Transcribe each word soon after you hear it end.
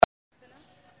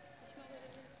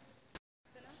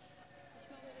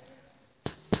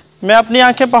मैं अपनी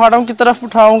आंखें पहाड़ों की तरफ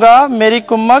उठाऊंगा, मेरी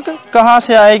कुम्मक कहाँ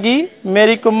से आएगी?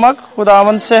 मेरी कुम्मक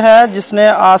खुदावंद से है जिसने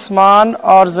आसमान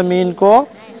और जमीन को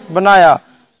बनाया।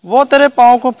 वो तेरे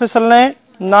पाँव को फिसलने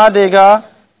ना देगा,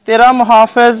 तेरा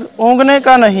मुहाफिज ऊँघने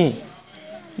का नहीं।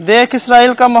 देख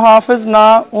इस्राएल का मुहाफिज ना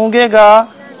ऊँघेगा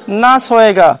ना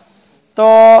सोएगा।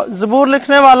 तो ज़बूर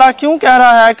लिखने वाला क्यों कह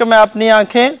रहा है कि मैं अपनी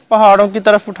आंखें पहाड़ों की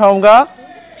तरफ उठाऊंगा?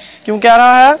 क्यों कह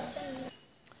रहा है?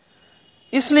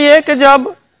 इसलिए कि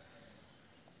जब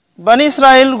बनी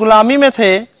इस्राएल गुलामी में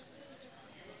थे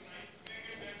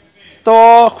तो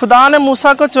खुदा ने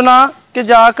मूसा को चुना कि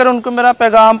जाकर उनको मेरा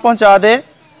पैगाम पहुंचा दे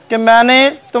कि मैंने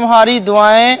तुम्हारी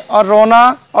दुआएं और रोना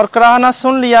और कराहना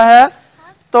सुन लिया है।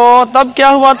 तो तब क्या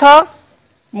हुआ था,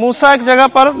 मूसा एक जगह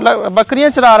पर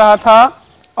बकरियां चरा रहा था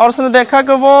और उसने देखा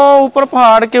कि वो ऊपर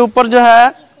पहाड़ के ऊपर जो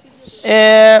है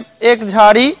एक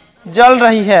झाड़ी जल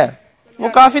रही है। वो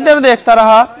काफी देर देखता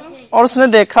रहा और उसने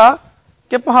देखा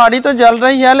कि पहाड़ी तो जल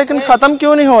रही है लेकिन खत्म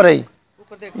क्यों नहीं हो रही,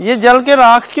 ये जल के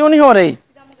राख क्यों नहीं हो रही।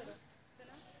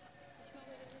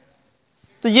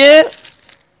 तो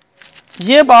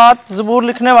ये बात ज़बूर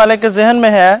लिखने वाले के जहन में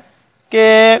है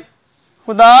कि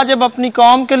खुदा जब अपनी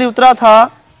कौम के लिए उतरा था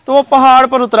तो वो पहाड़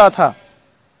पर उतरा था।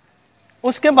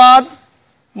 उसके बाद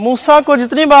मूसा को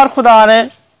जितनी बार खुदा ने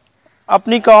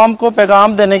अपनी कौम को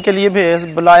पैगाम देने के लिए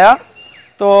बुलाया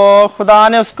तो खुदा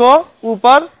ने उसको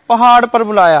ऊपर पहाड़ पर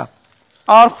बुलाया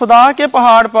और खुदा के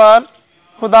पहाड़ पर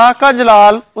खुदा का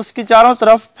जलाल उसकी चारों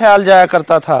तरफ फैल जाया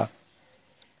करता था।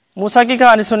 मूसा की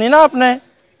कहानी सुनी ना आपने,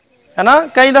 है ना,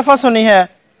 कई दफा सुनी है।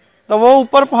 तो वो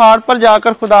ऊपर पहाड़ पर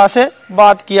जाकर खुदा से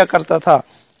बात किया करता था।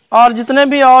 और जितने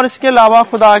भी और इसके अलावा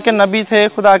खुदा के नबी थे,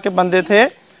 खुदा के बंदे थे,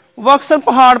 वो अक्सर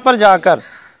पहाड़ पर जाकर।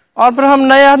 और फिर हम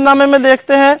नए अहदनामे में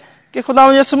देखते हैं कि खुदा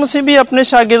यीशु मसीह भी अपने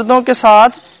शागिर्दों के साथ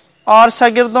और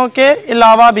शागिर्दों के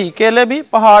अलावा भी अकेले भी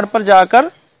पहाड़ पर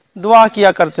जाकर दुआ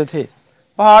किया करते थे।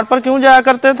 पहाड़ पर क्यों जाया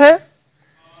करते थे?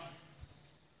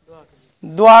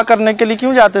 दुआ करने के लिए।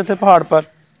 क्यों जाते थे पहाड़ पर?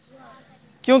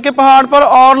 क्योंकि पहाड़ पर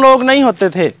और लोग नहीं होते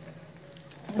थे,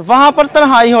 वहां पर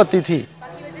तन्हाई होती थी।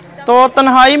 तो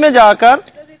तन्हाई में जाकर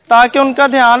ताकि उनका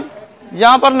ध्यान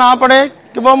यहाँ पर ना पड़े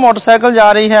कि वो मोटरसाइकिल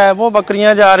जा रही है, वो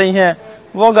बकरियां जा रही हैं,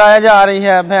 वो गाय जा रही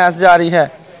है, भैंस जा रही है,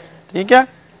 ठीक है,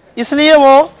 इसलिए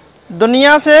वो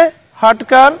दुनिया से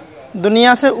हटकर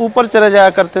दुनिया से ऊपर चले जाया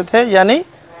करते थे, यानी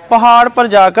पहाड़ पर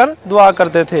जाकर दुआ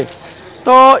करते थे।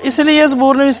 तो इसलिए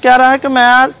ज़बूर नवीस कह रहा है कि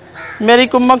मेरी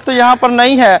कुम्मक तो यहाँ पर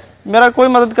नहीं है, मेरा कोई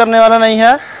मदद करने वाला नहीं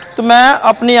है, तो मैं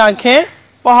अपनी आंखें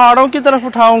पहाड़ों की तरफ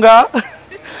उठाऊंगा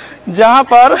जहाँ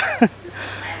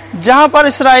पर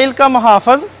इस्राएल का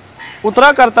मुहाफ़िज़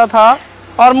उतरा करता था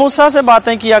और मूसा से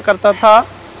बातें किया करता था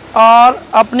और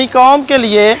अपनी कौम के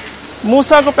लिए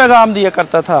मूसा को पैगाम दिया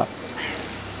करता था।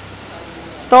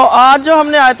 तो आज जो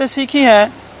हमने आयतें सीखी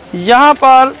हैं, यहाँ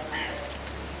पर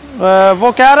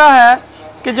वो कह रहा है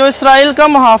कि जो इस्राएल का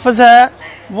मुहाफ़िज़ है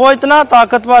वो इतना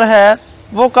ताकतवर है,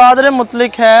 वो कादिर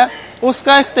मुतलिक है,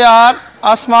 उसका इख्तियार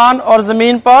आसमान और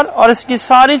ज़मीन पर और इसकी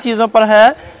सारी चीज़ों पर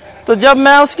है। तो जब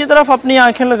मैं उसकी तरफ अपनी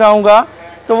आंखें लगाऊंगा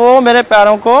तो वो मेरे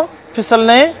पैरों को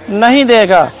फिसलने नहीं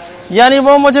देगा, यानी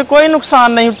वो मुझे कोई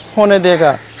नुकसान नहीं होने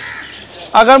देगा।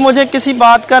 अगर मुझे किसी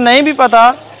बात का नहीं भी पता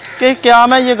कि क्या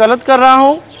मैं ये गलत कर रहा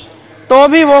हूँ तो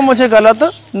भी वो मुझे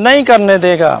गलत नहीं करने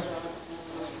देगा,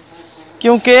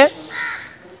 क्योंकि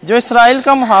जो इस्राएल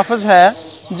का मुहाफ़िज़ है,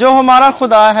 जो हमारा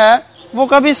खुदा है, वो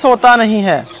कभी सोता नहीं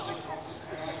है,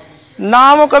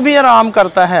 ना वो कभी आराम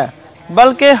करता है,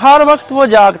 बल्कि हर वक्त वो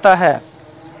जागता है,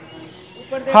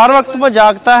 हर वक्त वो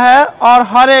जागता है और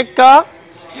हर एक का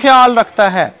ख्याल रखता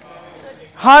है,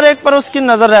 हर एक पर उसकी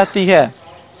नज़र रहती है।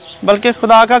 बल्कि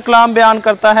खुदा का कलाम बयान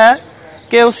करता है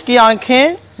कि उसकी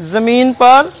आंखें ज़मीन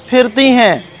पर फिरती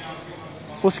हैं,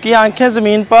 उसकी आंखें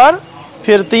ज़मीन पर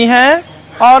फिरती हैं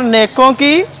और नेकों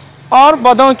की और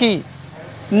बदों की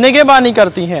निगहबानी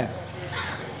करती हैं।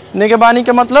 निगहबानी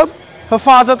का मतलब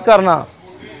हिफाजत करना,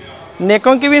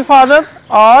 नेकों की भी हिफाजत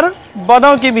और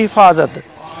बदों की भी हिफाजत।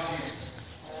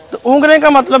 तो ऊँघने का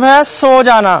मतलब है सो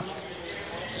जाना।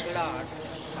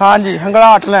 हाँ जी,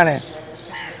 हंगड़ाहट लेने,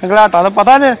 हंगड़ाहटा तो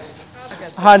पता है।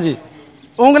 हाँ जी,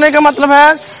 ऊँघने का मतलब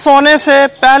है सोने से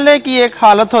पहले की एक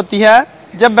हालत होती है,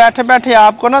 जब बैठे बैठे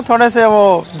आपको ना थोड़े से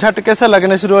वो झटके से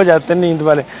लगने शुरू हो जाते हैं नींद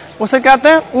वाले, उसे कहते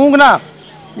हैं ऊँघना।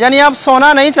 यानी आप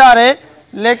सोना नहीं चाह रहे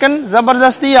लेकिन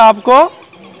ज़बरदस्ती आपको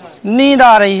नींद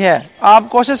आ रही है, आप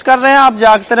कोशिश कर रहे हैं आप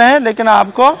जागते रहें लेकिन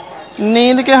आपको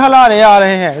नींद के हलारे आ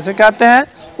रहे हैं, इसे कहते हैं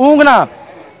ऊँघना।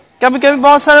 कभी कभी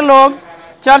बहुत सारे लोग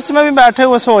चर्च में भी बैठे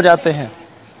हुए सो जाते हैं,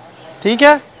 ठीक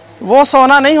है, वो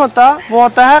सोना नहीं होता, वो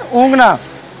होता है ऊँघना।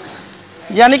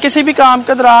 यानी किसी भी काम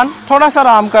के दौरान थोड़ा सा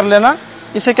आराम कर लेना,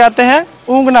 इसे कहते हैं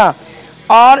ऊँघना।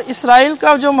 और इसराइल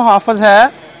का जो मुहाफिज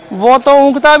है वो तो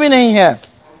ऊँघता भी नहीं है,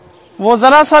 वो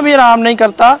ज़रा सा भी आराम नहीं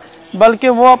करता, बल्कि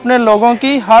वो अपने लोगों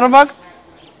की हर वक्त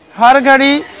हर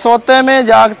घड़ी सोते में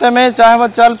जागते में, चाहे वो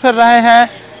चल फिर रहे हैं,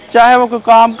 चाहे वो कोई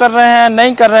काम कर रहे हैं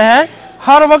नहीं कर रहे हैं,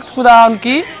 हर वक्त खुदा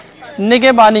उनकी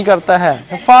निगहबानी करता है,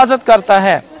 हिफाजत करता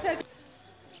है।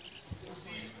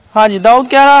 हाँ जी, दाऊद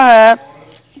कह रहा है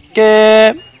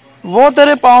कि वो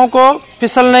तेरे पाँव को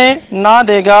फिसलने ना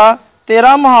देगा,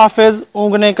 तेरा मुहाफिज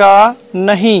ऊँघने का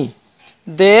नहीं।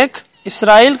 देख,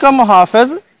 इसराइल का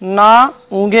मुहाफिज ना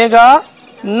ऊँघेगा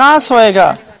ना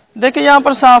सोएगा। देखिए यहाँ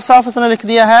पर साफ साफ उसने लिख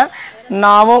दिया है,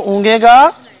 ना वो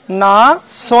ऊँघेगा ना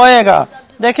सोएगा।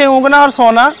 देखिए ऊँघना और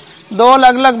सोना दो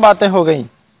अलग अलग बातें हो गई,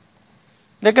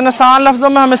 लेकिन आसान लफ्जों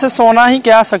में हम इसे सोना ही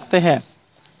कह सकते हैं।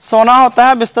 सोना होता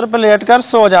है बिस्तर पर लेटकर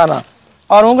सो जाना,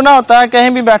 और ऊँघना होता है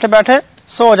कहीं भी बैठे बैठे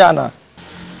सो जाना।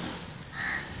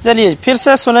 चलिए फिर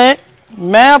से सुने।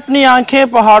 मैं अपनी आंखें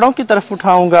पहाड़ों की तरफ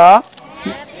उठाऊंगा,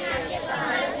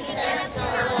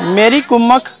 मेरी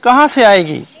कुम्मक कहाँ से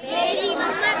आएगी?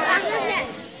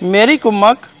 मेरी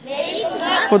कुम्मक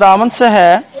खुदावंद से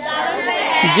है,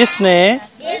 जिसने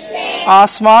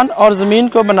आसमान और जमीन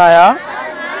को बनाया।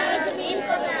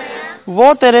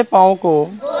 वो तेरे पाँव को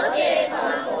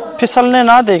फिसलने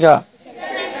ना देगा,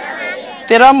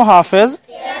 तेरा मुहाफिज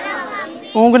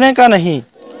ऊँघने का नहीं।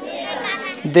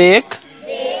 देख,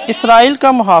 इसराइल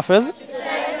का मुहाफिज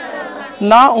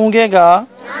ना ऊँघेगा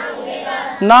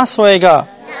ना सोएगा।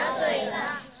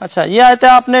 अच्छा, ये आयतें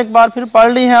आपने एक बार फिर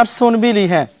पढ़ ली हैं और सुन भी ली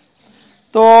हैं।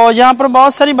 तो यहाँ पर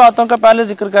बहुत सारी बातों का पहले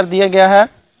जिक्र कर दिया गया है।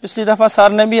 पिछली दफ़ा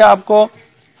सर ने भी आपको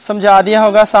समझा दिया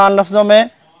होगा आसान लफ्ज़ों में,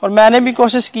 और मैंने भी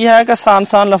कोशिश की है कि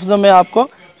आसान लफ्ज़ों में आपको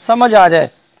समझ आ जाए।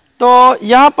 तो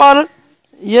यहाँ पर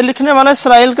ये लिखने वाला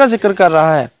इसराइल का जिक्र कर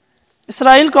रहा है।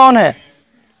 इसराइल कौन है?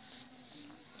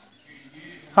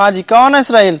 हाँ जी, कौन है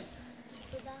इसराइल?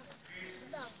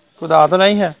 खुदा तो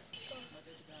नहीं है।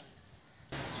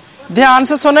 ध्यान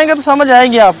से सुनेंगे तो समझ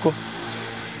आएगी आपको।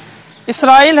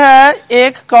 इसराइल है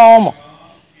एक कौम।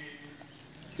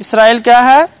 इसराइल क्या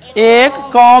है? एक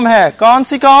कौम है। कौन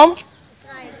सी कौम?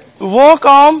 वो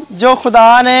कौम जो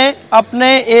खुदा ने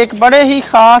अपने एक बड़े ही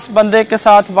खास बंदे के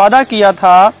साथ वादा किया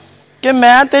था कि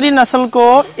मैं तेरी नस्ल को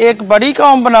एक बड़ी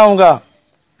कौम बनाऊंगा।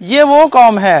 ये वो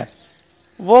कौम है।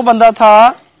 वो बंदा था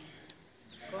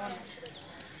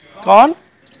कौन?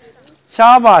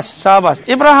 शाबाश शाबाश,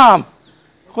 इब्राहिम।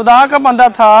 खुदा का बंदा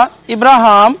था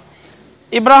इब्राहिम।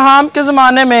 इब्राहिम के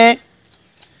ज़माने में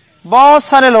बहुत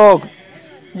सारे लोग,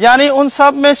 यानी उन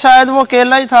सब में शायद वो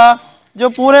अकेला ही था जो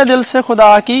पूरे दिल से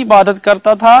खुदा की इबादत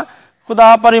करता था,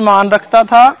 खुदा पर ईमान रखता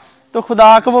था। तो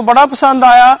खुदा को वो बड़ा पसंद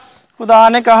आया। खुदा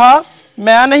ने कहा,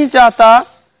 मैं नहीं चाहता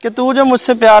कि तू जो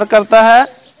मुझसे प्यार करता है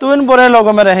तू इन बुरे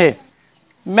लोगों में रहे।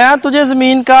 मैं तुझे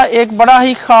ज़मीन का एक बड़ा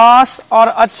ही ख़ास और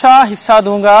अच्छा हिस्सा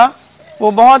दूंगा।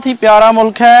 वो बहुत ही प्यारा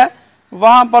मुल्क है,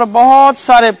 वहाँ पर बहुत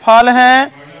सारे फल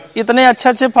हैं, इतने अच्छे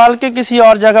अच्छे फल के किसी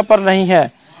और जगह पर नहीं है।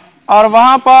 और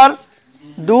वहाँ पर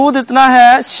दूध इतना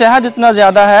है, शहद इतना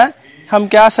ज़्यादा है, हम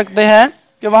कह सकते हैं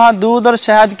कि वहाँ दूध और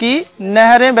शहद की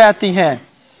नहरें बहती हैं।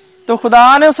 तो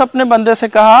खुदा ने उस अपने बंदे से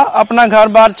कहा, अपना घर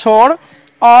बार छोड़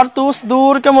और तू उस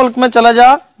दूर के मुल्क में चला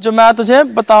जा जो मैं तुझे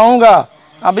बताऊंगा।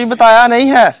 अभी बताया नहीं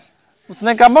है,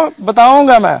 उसने कहा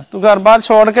बताऊंगा मैं, तू घर बार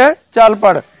छोड़ के चल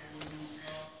पड़।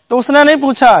 तो उसने नहीं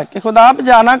पूछा कि खुदा आप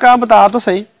जाना कहाँ, बता तो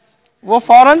सही। वो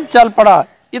फौरन चल पड़ा।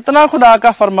 इतना खुदा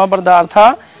का फर्माबरदार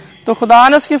था। तो खुदा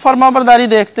ने उसकी फर्माबरदारी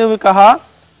देखते हुए कहा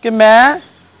कि मैं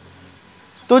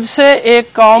तुझसे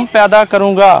एक कौम पैदा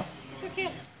करूंगा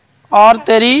और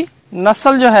तेरी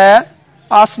नस्ल जो है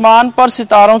आसमान पर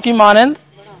सितारों की मानंद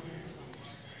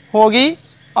होगी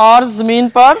और जमीन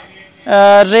पर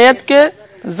रेत के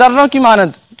जर्रों की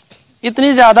मानंद,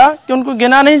 इतनी ज्यादा कि उनको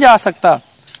गिना नहीं जा सकता।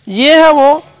 ये है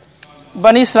वो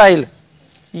बनी इसराइल।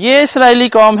 ये इसराइली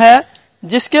कौम है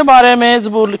जिसके बारे में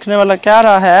ज़बूर लिखने वाला कह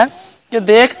रहा है कि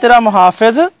देख तेरा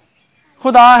मुहाफिज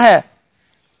खुदा है।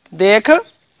 देख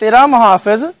तेरा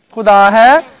मुहाफिज खुदा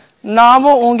है, ना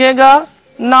वो ऊँघेगा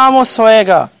ना वो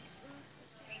सोएगा।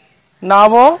 ना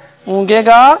वो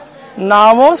ऊँघेगा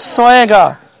ना वो सोएगा।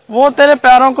 वो तेरे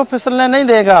पैरों को फिसलने नहीं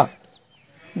देगा।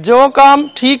 जो काम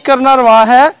ठीक करना रवा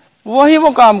है वही वो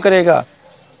काम करेगा।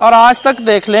 और आज तक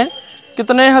देख लें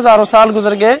कितने हजारों साल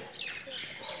गुजर गए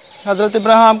हजरत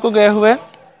इब्राहिम को गए हुए,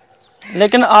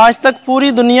 लेकिन आज तक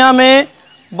पूरी दुनिया में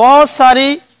बहुत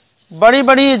सारी बड़ी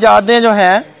बड़ी इजादें जो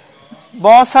हैं,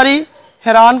 बहुत सारी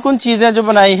हैरानकुन चीज़ें जो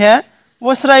बनाई हैं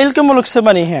वो इसराइल के मुल्क से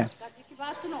बनी हैं।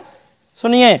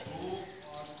 सुनिए,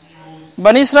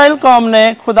 बनी इसराइल कौम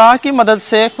ने खुदा की मदद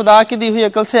से, खुदा की दी हुई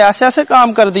अकल से ऐसे ऐसे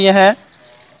काम कर दिए हैं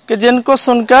कि जिनको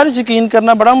सुनकर यकीन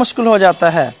करना बड़ा मुश्किल हो जाता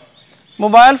है।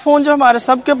 मोबाइल फ़ोन जो हमारे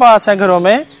सबके पास है घरों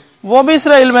में, वो भी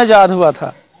इसराइल में ईजाद हुआ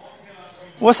था,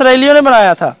 वो इसराइलियों ने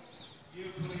बनाया था।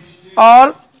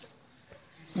 और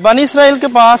बनी इसराइल के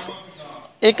पास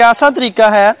एक ऐसा तरीका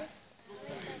है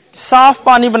साफ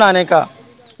पानी बनाने का।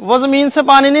 वो ज़मीन से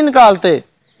पानी नहीं निकालते,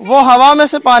 वो हवा में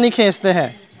से पानी खींचते हैं।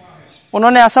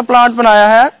 उन्होंने ऐसा प्लांट बनाया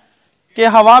है कि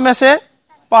हवा में से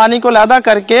पानी को लैदा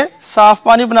करके साफ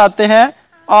पानी बनाते हैं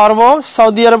और वो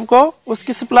सऊदी अरब को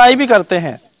उसकी सप्लाई भी करते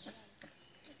हैं।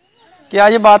 क्या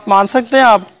ये बात मान सकते हैं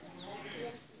आप?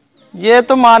 ये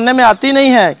तो मानने में आती नहीं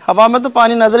है, हवा में तो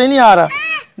पानी नजर ही नहीं आ रहा,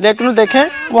 लेकिन देखें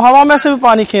वो हवा में से भी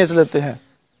पानी खींच लेते हैं।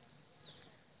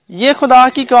 ये खुदा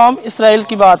की कौम इसराइल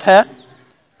की बात है।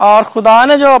 और खुदा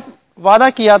ने जो वादा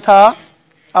किया था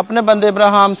अपने बंदे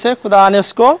इब्राहिम से, खुदा ने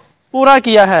उसको पूरा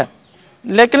किया है।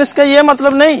 लेकिन इसका ये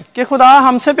मतलब नहीं कि खुदा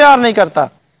हमसे प्यार नहीं करता,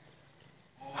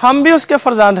 हम भी उसके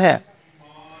फर्जंद हैं।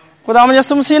 खुदा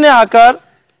यीशु मसीह ने आकर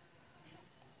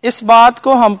इस बात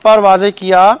को हम पर वाज़े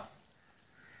किया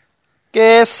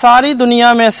कि सारी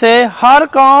दुनिया में से हर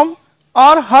कौम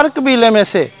और हर कबीले में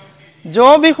से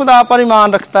जो भी खुदा पर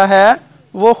ईमान रखता है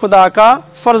वो खुदा का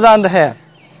फर्जंद है,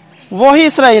 वो ही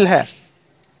इसराइल है।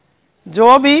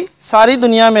 जो भी सारी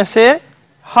दुनिया में से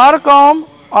हर कौम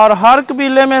और हर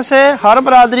कबीले में से, हर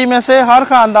बरादरी में से, हर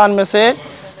खानदान में से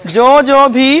जो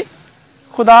भी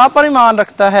खुदा पर ईमान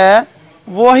रखता है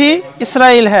वो ही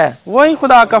इसराइल है, वो ही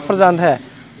खुदा का फर्जंद है।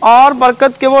 और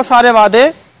बरकत के वो सारे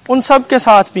वादे उन सब के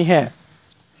साथ भी हैं।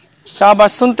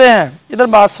 शाबाश, सुनते हैं, इधर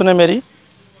बात सुने मेरी।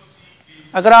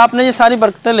 अगर आपने ये सारी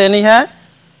बरकतें लेनी है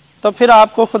तो फिर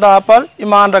आपको खुदा पर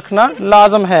ईमान रखना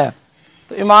लाजम है।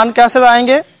 तो ईमान कैसे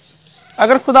लाएंगे?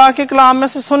 अगर खुदा के कलाम में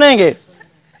से सुनेंगे।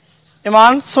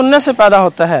 ईमान सुनने से पैदा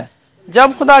होता है।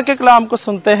 जब खुदा के कलाम को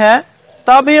सुनते हैं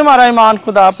तब ही हमारा ईमान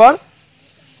खुदा पर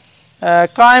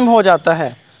कायम हो जाता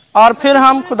है और फिर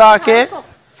हम खुदा के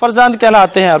फर्जंद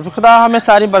कहलाते हैं और खुदा हमें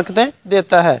सारी बरकतें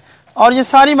देता है। और ये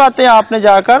सारी बातें आपने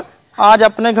जाकर आज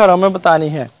अपने घरों में बतानी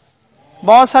है।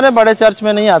 बहुत सारे बड़े चर्च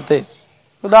में नहीं आते,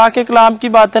 खुदा के कलाम की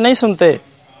बातें नहीं सुनते।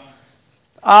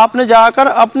 आपने जाकर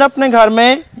अपने अपने घर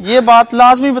में ये बात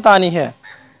लाजमी बतानी है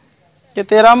कि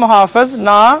तेरा मुहाफिज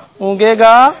ना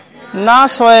ऊँगेगा ना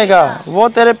सोएगा, वो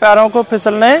तेरे पैरों को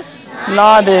फिसलने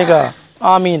ना देगा।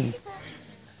 आमीन।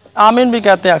 आमीन भी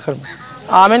कहते हैं आखिर में।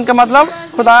 आमीन का मतलब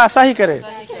खुदा ऐसा ही करे।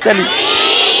 चलिए।